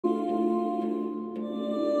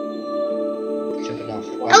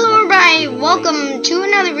Hi, welcome to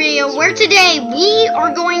another video where today we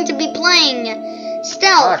are going to be playing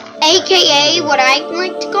Stealth, aka what I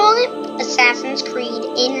like to call it, Assassin's Creed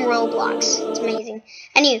in Roblox. It's amazing.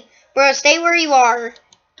 And you, bro, stay where you are.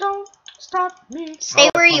 Don't stop me.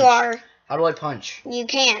 Stay where you are. How do I punch? You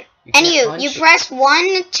can't. And you press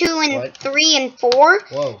 1, 2, and 3, and 4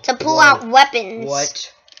 to pull out weapons.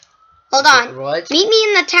 What? Hold on. What? Meet me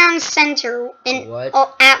in the town center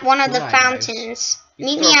at one of the fountains.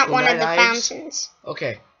 Meet me at one of the fountains.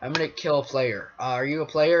 Okay, I'm gonna kill a player. Are you a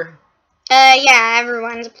player? Yeah,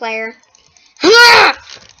 everyone's a player. Who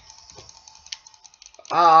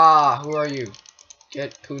are you?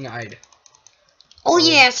 Get kunai'd. Oh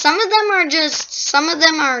yeah, some of them are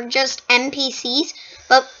just NPCs,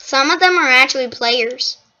 but some of them are actually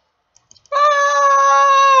players.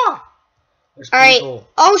 Alright.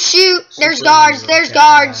 Oh shoot, there's guards,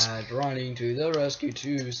 Running to the rescue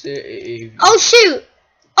to save. Oh shoot!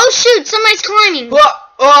 Oh shoot, somebody's climbing.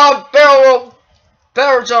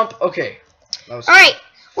 Barrel jump. Okay. Alright.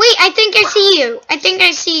 Wait, I think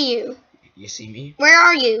I see you. You see me? Where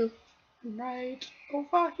are you? Right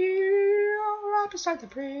over here, right beside the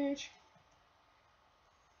bridge.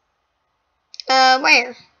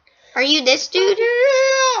 Where? Are you this dude?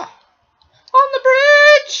 Yeah! On the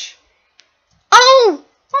bridge! Oh!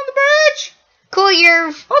 On the bridge! Cool,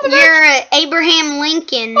 you're Abraham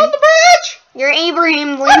Lincoln. On the bridge! You're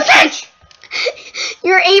Abraham Lincoln. On the bridge!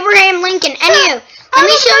 You're Abraham Lincoln. And you, let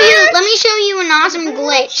me show you an awesome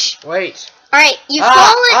glitch. Wait. Alright, you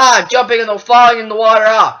fall jumping and falling in the water.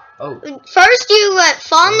 Oh. First you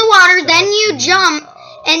fall in the water, then you jump,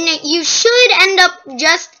 and you should end up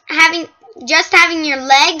just having your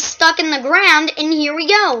legs stuck in the ground, and here we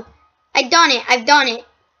go. I've done it.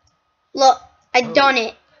 Look, I've done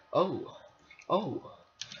it. Oh.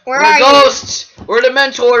 Where We're are ghosts. We're the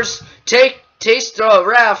mentors. Taste the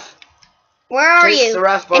wrath. Where are Taste you? The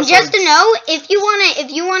wrath And just to know, if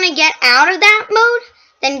you wanna get out of that mode,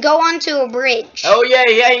 then go onto a bridge. Oh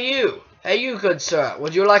yeah, you. Hey you, good sir.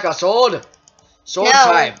 Would you like a sword? Sword No.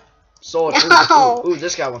 time. Sword. No. Ooh,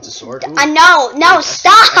 this guy wants a sword. Ooh. No,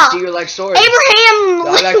 stop. I see you like swords. Abraham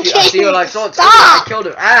Lincoln. I see you like swords. Stop. I killed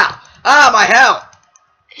him. My health.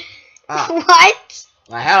 What?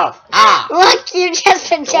 My health. Look, you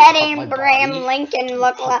just a dead Abraham Lincoln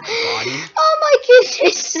look like. Oh my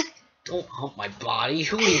goodness. Don't hump my body.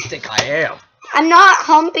 Who do you think I am? I'm not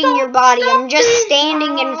humping your body. I'm just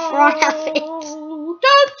standing in front of it.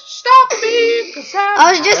 Don't stop me.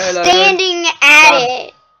 I was just standing at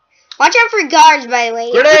it. Watch out for guards, by the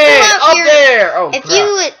way. Grenade up there. Oh,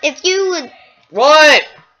 if you would. What?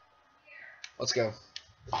 Let's go.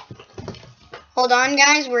 Hold on,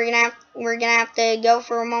 guys. We're gonna have to go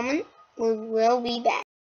for a moment. We will be back.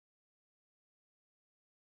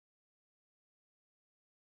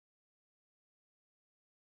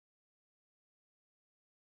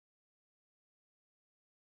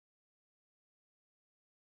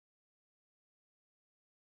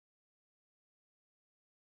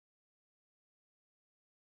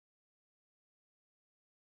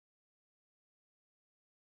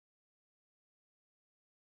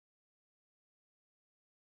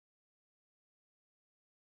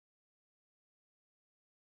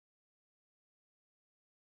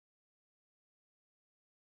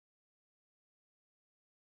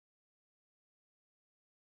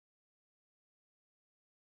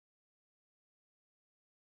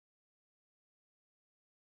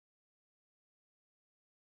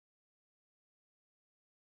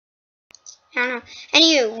 I don't know.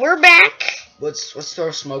 Anywho, we're back. Let's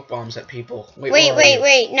throw smoke bombs at people.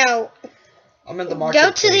 Wait, no. I'm in the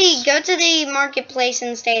marketplace. Go to the marketplace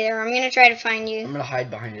and stay there. I'm gonna try to find you. I'm gonna hide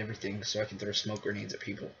behind everything so I can throw smoke grenades at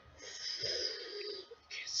people.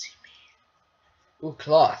 Can't see me. Ooh,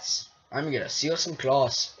 cloths. I'm gonna steal some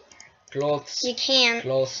cloths. Cloths. You can't.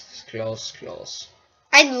 Cloths.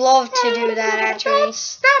 I'd love to do that actually.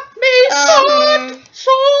 Stop me!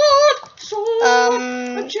 Sword!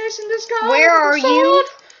 I'm chasing this guy. Where are you?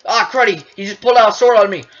 Cruddy! He just pulled out a sword on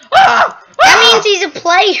me. That means he's a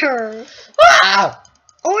player.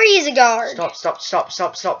 Or he's a guard. Stop.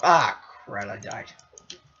 Crud, I died.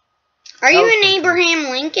 Are you an Abraham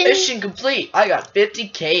Lincoln? Mission complete. I got 50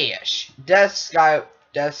 cash. Death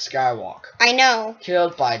Skywalk. I know.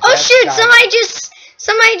 Killed by Oh Death shoot! Skywalk.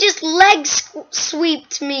 Somebody just leg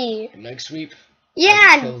sweeped me. Leg sweep?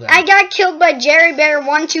 Yeah, I got killed by Jerry Bear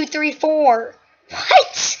 1234.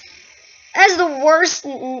 What? That's the worst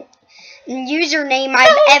username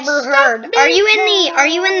I've ever heard. Are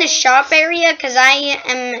you in the shop area? Cause I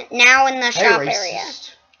am now in the shop area.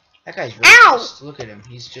 That guy's racist. Ow! Look at him.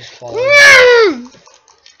 He's just following.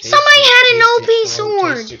 Somebody had an OP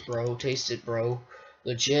sword. Taste it, bro. Taste it, bro.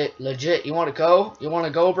 Legit. You want to go? You want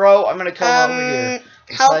to go, bro? I'm gonna come over here.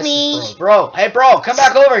 Help me, bro. Hey, bro, come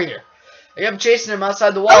back over here. I'm chasing him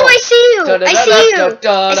outside the wall. Oh, I see you. I see you. I'm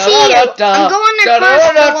going across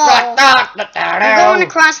the wall. I'm going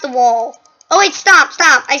across the wall. Oh wait, stop.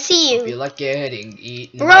 I see you. Feel like getting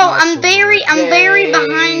eaten. Bro, I'm very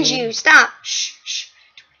behind you. Stop. Shh.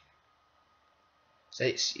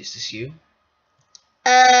 Is this you?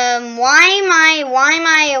 Why am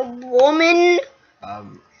I a woman?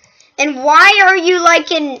 And why are you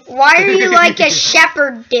like a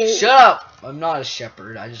shepherd dude? Shut up! I'm not a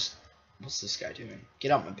shepherd. What's this guy doing?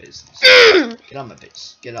 Get out my business. Get out my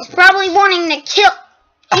base. Get out. He's probably wanting to kill.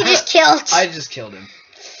 He just killed. I just killed him.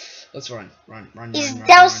 Let's run. He's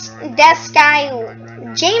Death Guy.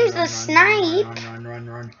 James the Snipe.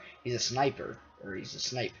 Run. He's a sniper. Or he's a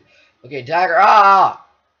snipe. Okay, dagger. Ah!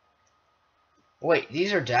 Wait,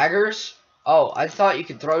 these are daggers? Oh, I thought you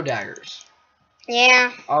could throw daggers.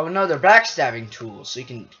 Yeah. Oh no, they're backstabbing tools, so you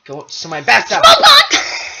can go to my backstab.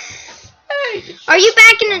 Hey, are you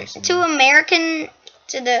back to American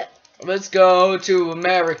to the? Let's go to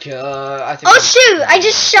America. I think. Oh shoot! I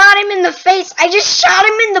just shot him in the face. I just shot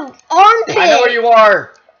him in the armpit. I know where you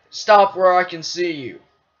are. Stop where I can see you.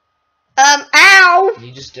 Ow!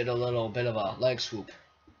 You just did a little bit of a leg swoop.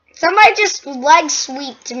 Somebody just leg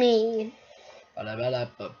sweeped me. Why My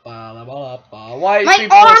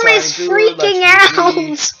arm is freaking out. My arm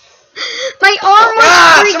was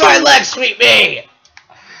freaking. Somebody leg sweep me.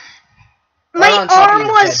 My arm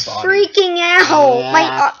was freaking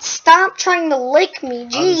out. Stop trying to lick me,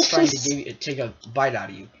 jeez. I was trying to take a bite out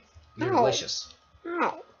of you. You're delicious.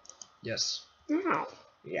 No. Yes. No.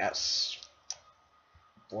 Yes.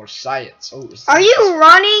 For science. Oh. Are you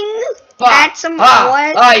running at some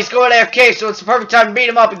what? He's going AFK, so it's the perfect time to beat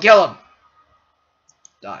him up and kill him.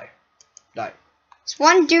 Die. This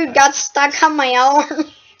one dude got stuck on my arm.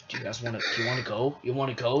 Do you guys want to? Do you want to go? You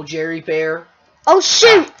want to go, Jerry Bear? Oh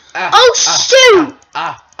shoot! Shoot!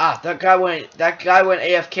 That guy went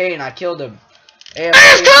AFK and I killed him.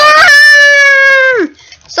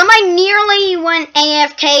 Somebody nearly went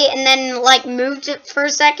AFK and then like moved it for a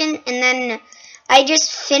second, and then I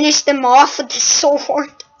just finished them off with the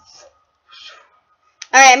sword.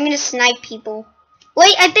 Alright, I'm gonna snipe people.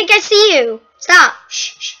 Wait, I think I see you. Stop.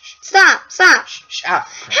 Shh. Stop. How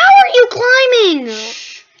are you climbing? You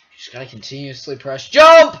just gotta continuously press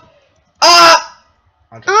jump.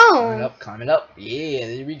 Okay, oh. Climbing up. Yeah,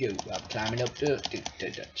 there we go. I'm climbing up. Sure.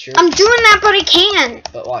 I'm doing that, but I can't.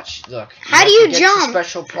 But watch, look. How do you jump?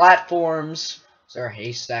 Special platforms. Is there a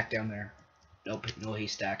haystack down there? Nope, no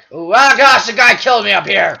haystack. Oh gosh, the guy killed me up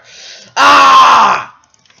here. How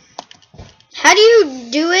do you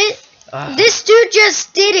do it? This dude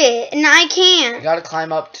just did it, and I can't. You gotta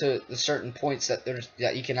climb up to the certain points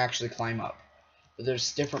that you can actually climb up. But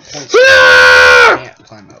there's different points that you can't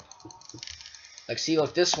climb up. Like, see,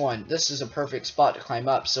 look, this is a perfect spot to climb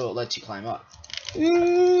up, so it lets you climb up.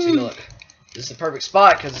 See, look, this is the perfect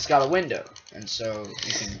spot because it's got a window, and so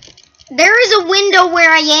you can. There is a window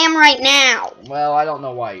where I am right now. Well, I don't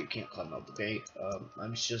know why you can't climb up, okay?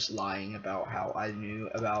 I'm just lying about how I knew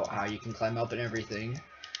about how you can climb up and everything.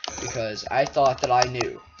 Because I thought that I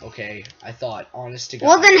knew, okay? I thought, honest to God.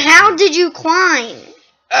 Well, then how did you climb?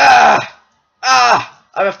 I'm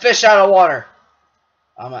a fish out of water.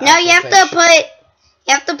 No, you have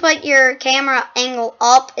to put your camera angle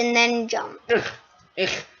up and then jump. Oh.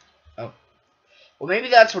 Well, maybe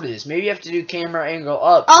that's what it is. Maybe you have to do camera angle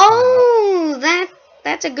up. Oh,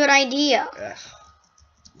 that's a good idea.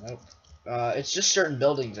 Nope. It's just certain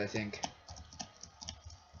buildings, I think.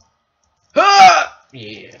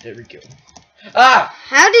 Yeah, there we go.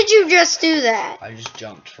 How did you just do that? I just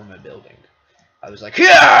jumped from a building. I was like,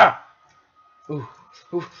 yeah! Ooh.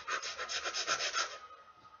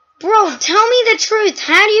 Bro, tell me the truth.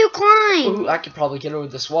 How do you climb? Ooh, I could probably get over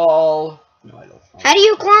this wall. No, I don't. How do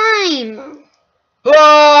you climb?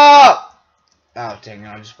 Oh, dang it,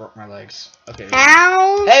 I just broke my legs. Okay.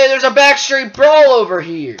 How? Hey, there's a backstreet brawl over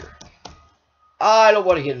here. I don't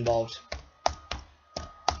want to get involved.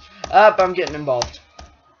 I'm getting involved.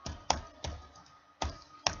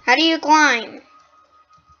 How do you climb?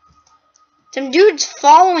 Some dude's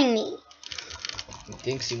following me. He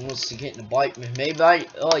thinks he wants to get in a fight with me, mate.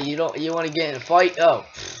 Oh, you want to get in a fight? Oh,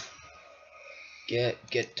 get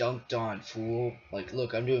dunked on, fool. Like,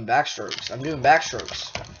 look, I'm doing backstrokes.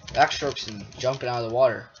 Backstrokes and jumping out of the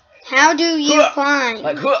water. How do you climb?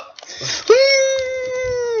 Like,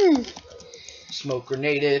 smoke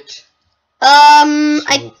grenade it.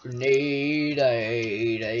 Smoke grenade.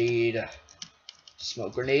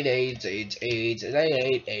 Smoke grenade, AIDS,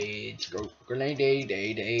 grenade, AIDS.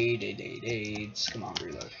 Come on,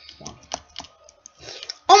 reload. Come on.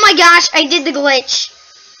 Oh my gosh, I did the glitch.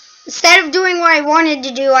 Instead of doing what I wanted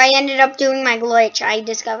to do, I ended up doing my glitch, I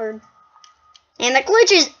discovered. And the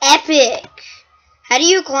glitch is epic. How do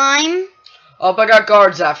you climb? Oh, I got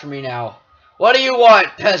guards after me now. What do you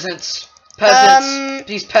want, peasants? Peasants.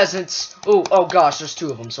 These peasants. Ooh, oh gosh, there's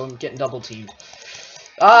 2 of them, so I'm getting double teamed.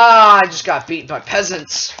 Ah, I just got beaten by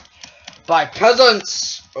peasants. By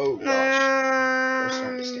peasants. Oh gosh. We're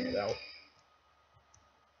starting to stand out.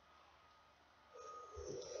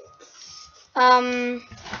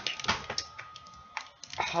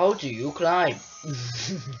 How do you climb?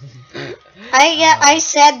 I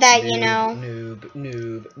said that, you know. Noob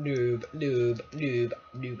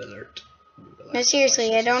alert. No,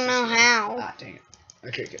 seriously, I don't know how. Ah, dang it.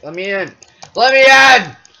 Okay, let me in. Let me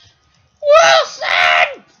in!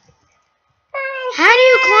 Wilson! How do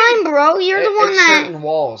you climb, bro? You're the one that... certain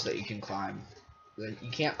walls that you can climb.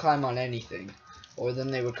 You can't climb on anything. Or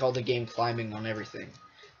then they would call the game climbing on everything.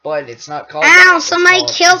 But it's not called... Ow, somebody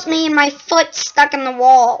killed me and my foot's stuck in the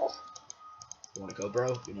wall. You wanna go,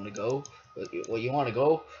 bro? You wanna go? Well, you wanna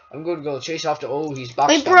go? I'm gonna go chase after... Oh, he's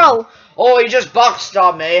box Wait, bro. Oh, he just box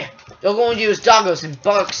stopped me. They're going to use doggos and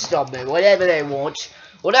box stop me. Whatever they want.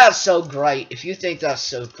 Well, that's so great. If you think that's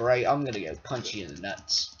so great, I'm gonna go punch you in the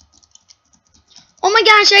nuts. Oh my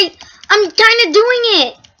gosh, I'm kind of doing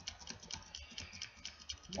it.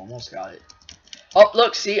 Almost got it. Oh,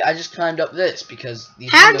 look, see, I just climbed up this because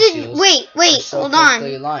these How did you... seals Wait, are so hold on.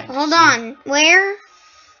 closely aligned, Hold see? on. Where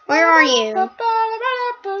are you?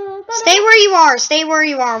 Stay where you are. Stay where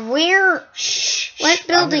you are. Where... Shh. What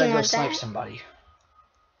building I'm gonna go was snipe that? somebody.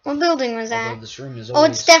 What building was that? Although this room is Oh,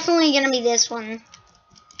 always... it's definitely gonna be this one.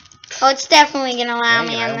 Oh, it's definitely gonna allow Dang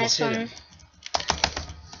me it, I on this almost hit one. him.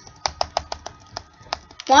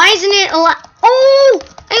 Why isn't it allow... Oh!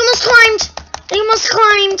 I almost climbed! I almost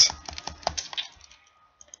climbed!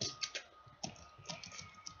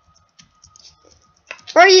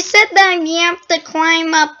 Bro, you said that you have to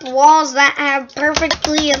climb up walls that have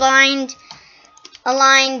perfectly aligned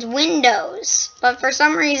windows. But for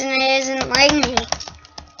some reason it isn't letting me.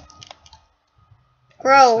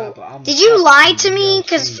 Bro, did you lie to me?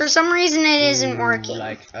 Because for some reason it isn't working.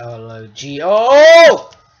 Like LOG. Oh!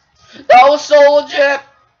 That was so legit!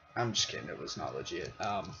 I'm just kidding, it was not legit.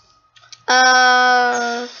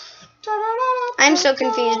 I'm so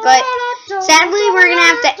confused, but sadly we're gonna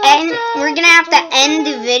have to end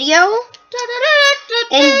the video.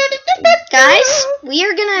 And guys, we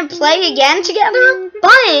are gonna play again together,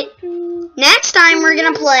 but next time we're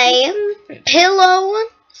gonna play Pillow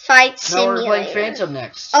Fight Simulator. No, we're playing Phantom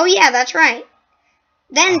next. Oh yeah, that's right.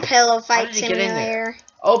 Then Pillow Fight Simulator.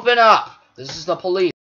 Open up! This is the police.